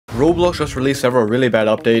Roblox just released several really bad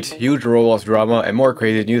updates, huge Roblox drama, and more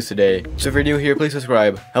crazy news today. So if you're new here, please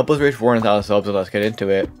subscribe. Help us reach 400,000 subs and let's get into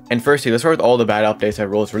it. And firstly, let's start with all the bad updates that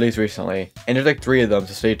Roblox released recently. And there's like 3 of them,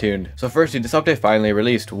 so stay tuned. So firstly, this update finally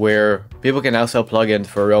released where people can now sell plugins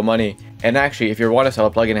for real money. And actually, if you want to sell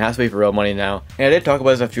a plugin, it has to be for real money now. And I did talk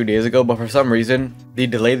about this a few days ago, but for some reason, they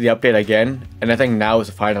delayed the update again. And I think now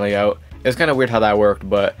it's finally out. It's kind of weird how that worked,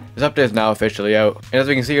 but this update is now officially out. And as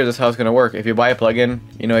we can see here, this is how it's going to work. If you buy a plugin,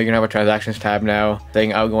 you know, you're going to have a transactions tab now,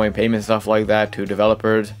 saying outgoing payments, stuff like that to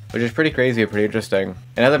developers, which is pretty crazy and pretty interesting.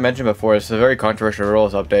 And as I mentioned before, it's a very controversial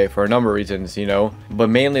rules update for a number of reasons, you know,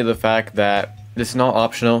 but mainly the fact that it's not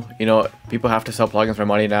optional. You know, people have to sell plugins for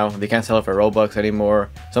money now. They can't sell it for Robux anymore.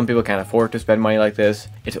 Some people can't afford to spend money like this.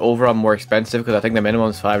 It's overall more expensive because I think the minimum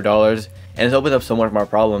is $5. And it's opened up so much more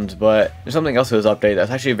problems, but there's something else to this update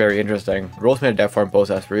that's actually very interesting. Roblox made a dev forum post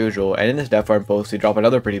as per usual, and in this dev forum post, they drop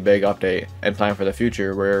another pretty big update and plan for the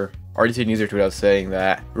future where RDC user tweeted out saying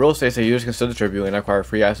that Roblox states that users can still distribute and acquire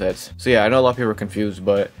free assets. So yeah, I know a lot of people are confused,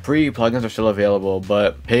 but free plugins are still available,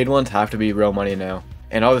 but paid ones have to be real money now.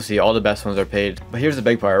 And obviously, all the best ones are paid. But here's the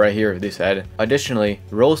big part right here, they said. Additionally,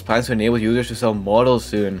 Roblox plans to enable users to sell models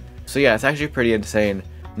soon. So yeah, it's actually pretty insane.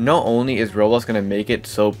 Not only is Roblox going to make it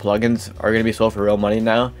so plugins are going to be sold for real money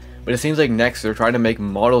now, but it seems like next they're trying to make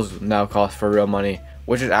models now cost for real money,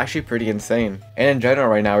 which is actually pretty insane. And in general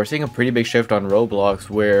right now, we're seeing a pretty big shift on Roblox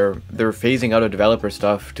where they're phasing out of developer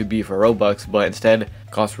stuff to be for Robux, but instead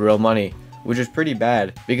cost real money, which is pretty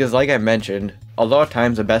bad because like I mentioned, a lot of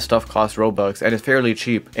times the best stuff costs Robux and it's fairly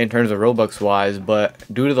cheap in terms of Robux wise, but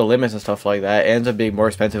due to the limits and stuff like that, it ends up being more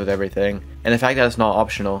expensive with everything. And the fact that it's not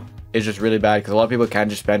optional is just really bad because a lot of people can't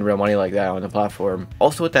just spend real money like that on the platform.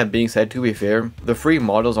 Also, with that being said, to be fair, the free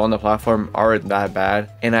models on the platform aren't that bad,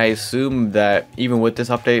 and I assume that even with this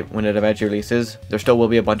update, when it eventually releases, there still will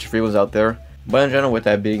be a bunch of free ones out there. But in general, with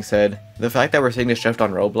that being said, the fact that we're seeing this shift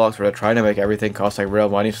on Roblox where they're trying to make everything cost like real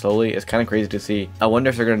money slowly is kind of crazy to see. I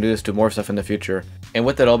wonder if they're going to do this to more stuff in the future. And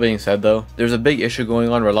with that all being said though, there's a big issue going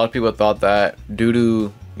on where a lot of people thought that due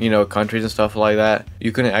to, you know, countries and stuff like that,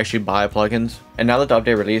 you couldn't actually buy plugins. And now that the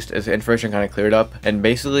update released, its information kind of cleared up. And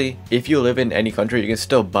basically, if you live in any country, you can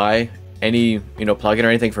still buy any, you know, plugin or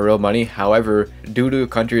anything for real money. However, due to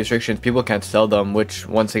country restrictions, people can't sell them, which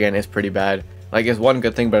once again is pretty bad. Like, it's one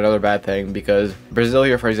good thing but another bad thing, because Brazil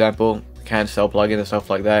here, for example, can't sell plugins and stuff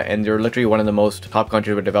like that, and they're literally one of the most top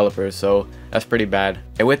countries with developers, so that's pretty bad.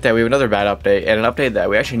 And with that, we have another bad update, and an update that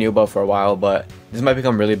we actually knew about for a while, but this might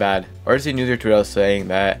become really bad. RDC News tweeted out saying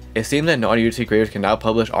that it seems that non-UGC creators can now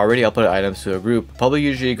publish already uploaded items to a group. Public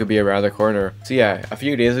UGC could be around the corner. So yeah, a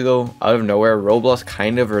few days ago, out of nowhere, Roblox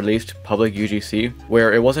kind of released public UGC,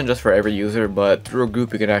 where it wasn't just for every user, but through a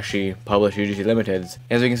group you can actually publish UGC limiteds.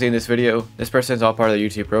 As we can see in this video, this person is all part of the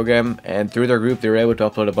UGC program, and through their group they were able to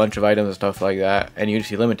upload a bunch of items and stuff like that, and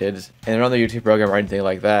UGC limiteds, and they're on the UGC program or anything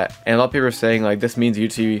like that. And a lot of people are saying like this means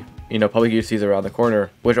UGC, you know, public UGC is around the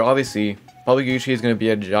corner, which obviously public UGC is going to be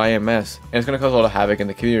a giant mess, and it's going to cause a lot of havoc in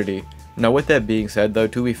the community. Now with that being said though,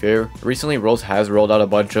 to be fair, recently Roblox has rolled out a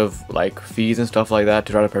bunch of like fees and stuff like that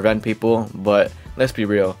to try to prevent people, but let's be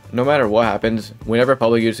real, no matter what happens, whenever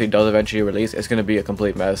public UGC does eventually release, it's going to be a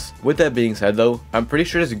complete mess. With that being said though, I'm pretty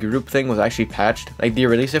sure this group thing was actually patched. Like, they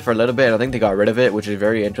released it for a little bit and I think they got rid of it, which is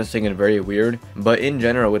very interesting and very weird. But in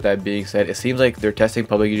general, with that being said, it seems like they're testing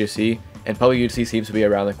public UGC, and public UGC seems to be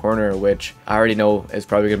around the corner, which I already know is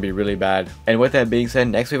probably going to be really bad. And with that being said,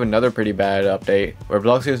 next we have another pretty bad update where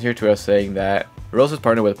Blockstream is here to us saying that Roblox has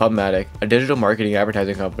partnered with PubMatic, a digital marketing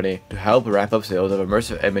advertising company, to help ramp up sales of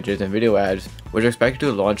immersive images and video ads, which are expected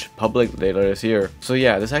to launch public later this year. So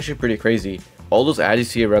yeah, this is actually pretty crazy. All those ads you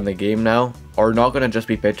see around the game now are not going to just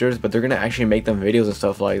be pictures, but they're going to actually make them videos and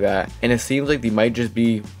stuff like that. And it seems like they might just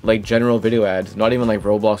be like general video ads, not even like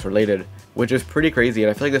Roblox related, which is pretty crazy. And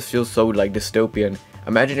I feel like this feels so like dystopian.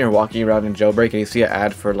 Imagine you're walking around in Jailbreak and you see an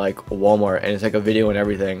ad for like Walmart and it's like a video and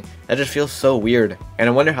everything. That just feels so weird. And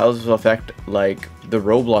I wonder how this will affect like the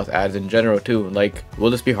Roblox ads in general too. Like, will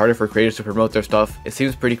this be harder for creators to promote their stuff? It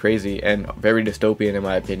seems pretty crazy and very dystopian in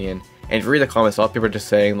my opinion. And if you read the comments, a lot of people are just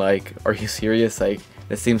saying like, are you serious? Like,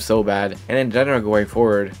 this seems so bad. And in general, going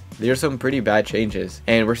forward, there's some pretty bad changes.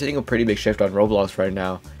 And we're seeing a pretty big shift on Roblox right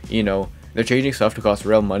now. You know, they're changing stuff to cost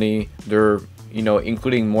real money. They're, you know,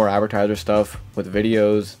 including more advertiser stuff with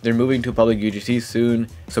videos. They're moving to public UGC soon,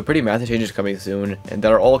 so pretty massive changes coming soon, and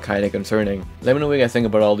that are all kind of concerning. Let me know what you guys think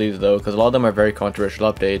about all these though, because a lot of them are very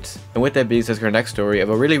controversial updates. And with that being said, our next story of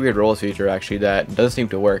a really weird Roblox feature actually that doesn't seem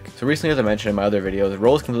to work. So recently, as I mentioned in my other videos,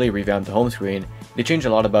 Roblox completely revamped the home screen. They changed a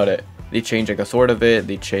lot about it. They changed like a sort of it,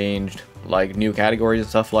 they changed like new categories and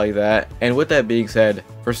stuff like that. And with that being said,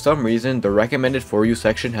 for some reason, the recommended for you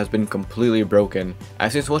section has been completely broken.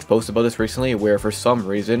 I've seen so much posts about this recently where for some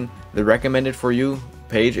reason, the recommended for you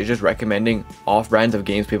page is just recommending off brands of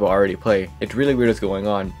games people already play. It's really weird what's going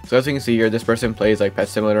on. So as you can see here, this person plays like PeT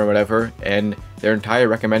Simulator or whatever, and their entire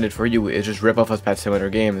recommended for you is just rip off of PeT Simulator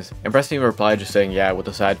games. And Preston replied just saying yeah with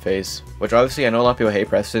a sad face, which obviously I know a lot of people hate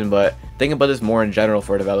Preston, but think about this more in general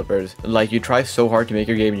for developers. Like, you try so hard to make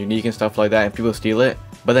your game unique and stuff like that, and people steal it.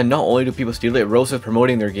 But then not only do people steal it, Roblox is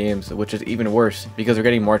promoting their games, which is even worse because they're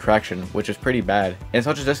getting more traction, which is pretty bad. And it's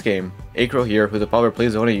not just this game. Acro here, who's a popular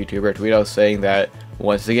Please Donate YouTuber, tweeted out saying that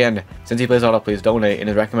once again, since he plays a lot of Please Donate, in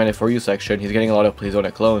his recommended for you section, he's getting a lot of Please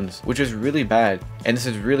Donate clones, which is really bad. And this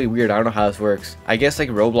is really weird. I don't know how this works. I guess like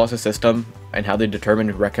Roblox's system and how they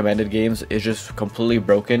determine recommended games is just completely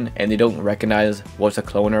broken, and they don't recognize what's a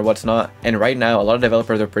clone or what's not. And right now, a lot of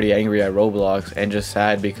developers are pretty angry at Roblox and just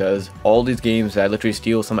sad because all these games that literally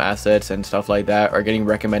steal some assets and stuff like that are getting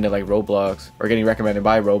recommended like Roblox, or getting recommended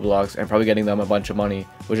by Roblox, and probably getting them a bunch of money,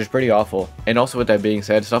 which is pretty awful. And also with that being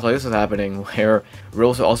said, stuff like this is happening where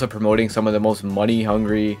Roblox is also promoting some of the most money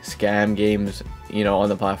hungry scam games, you know, on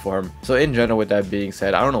the platform. So in general, with that being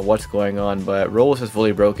said, I don't know what's going on, but Roblox is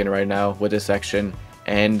fully broken right now with this section,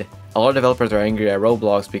 and a lot of developers are angry at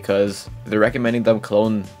Roblox because they're recommending them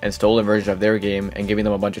clone and stolen version of their game and giving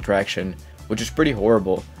them a bunch of traction, which is pretty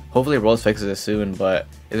horrible. Hopefully Roblox fixes it soon, but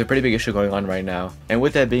it's a pretty big issue going on right now. And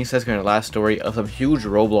with that being said, it's going to last story of some huge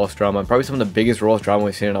Roblox drama, probably some of the biggest Roblox drama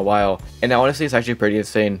we've seen in a while. And honestly, it's actually pretty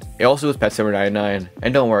insane. It also was PeT Simulator 99.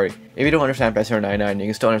 And don't worry, if you don't understand PeT Simulator 99, you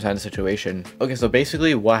can still understand the situation. Okay, so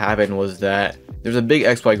basically what happened was that there's a big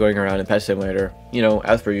exploit going around in PeT Simulator. You know,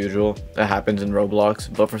 as per usual, that happens in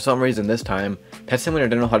Roblox. But for some reason this time, PeT Simulator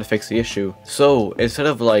didn't know how to fix the issue. So instead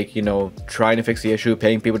of like, you know, trying to fix the issue,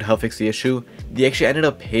 paying people to help fix the issue, they actually ended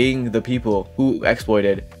up paying the people who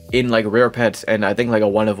exploited in like rare pets, and I think like a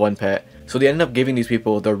 1-of-1 pet. So they ended up giving these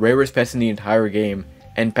people the rarest pets in the entire game,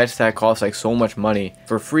 and pets that cost like so much money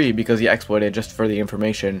for free because he exploited just for the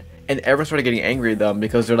information. And everyone started getting angry at them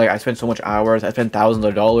because they're like, I spent so much hours, I spent thousands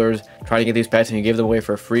of dollars trying to get these pets, and you gave them away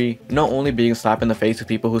for free. Not only being slapped in the face with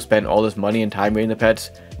people who spent all this money and time getting the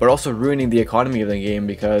pets, but also ruining the economy of the game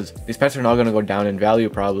because these pets are not going to go down in value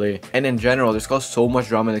probably. And in general, there's caused so much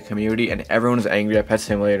drama in the community, and everyone is angry at PeT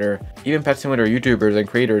Simulator. Even PeT Simulator YouTubers and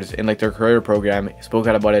creators in like their career program spoke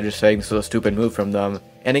out about it, just saying this was a stupid move from them.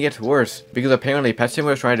 And it gets worse because apparently PeT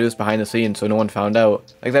Simulator is trying to do this behind the scenes so no one found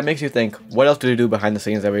out. Like, that makes you think, what else do they do behind the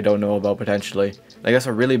scenes that we don't know about potentially? Like, that's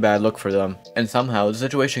a really bad look for them. And somehow the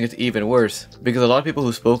situation gets even worse because a lot of people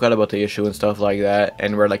who spoke out about the issue and stuff like that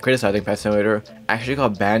and were like criticizing PeT Simulator actually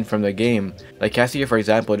got banned from the game. Like Cassie, for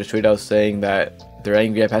example, just tweeted out saying that they're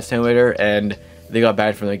angry at PeT Simulator and they got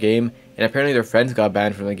banned from the game, and apparently their friends got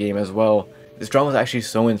banned from the game as well. This drama is actually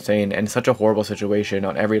so insane and such a horrible situation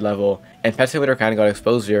on every level, and PeT Simulator kind of got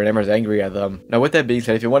exposed here and everyone's angry at them. Now with that being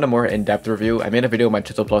said, if you want a more in-depth review, I made a video on my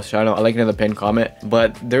Chisel Plus channel, I'll link it in the pinned comment,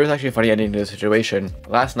 but there is actually a funny ending to the situation.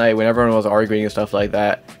 Last night when everyone was arguing and stuff like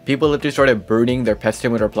that, people literally started burning their PeT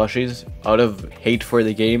Simulator plushies out of hate for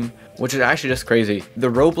the game, which is actually just crazy.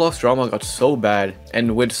 The Roblox drama got so bad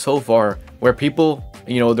and went so far where people,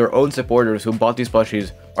 you know, their own supporters who bought these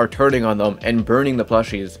plushies are turning on them and burning the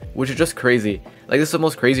plushies, which is just crazy. Like, this is the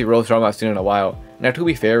most crazy Roblox drama I've seen in a while. Now, to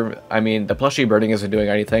be fair, I mean, the plushie burning isn't doing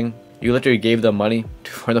anything. You literally gave them money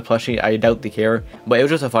for the plushie. I doubt they care, but it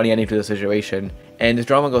was just a funny ending to the situation. And this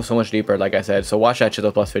drama goes so much deeper, like I said, so watch that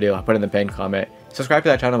Chisel Plus video, I'll put it in the pinned comment. Subscribe to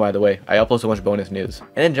that channel, by the way, I upload so much bonus news.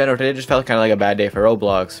 And in general, today just felt kind of like a bad day for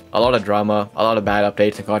Roblox. A lot of drama, a lot of bad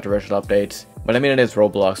updates and controversial updates. But I mean, it is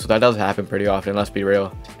Roblox, so that does happen pretty often, let's be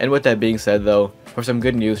real. And with that being said though, for some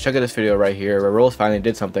good news, check out this video right here where Roblox finally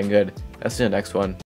did something good. Let's see the next one.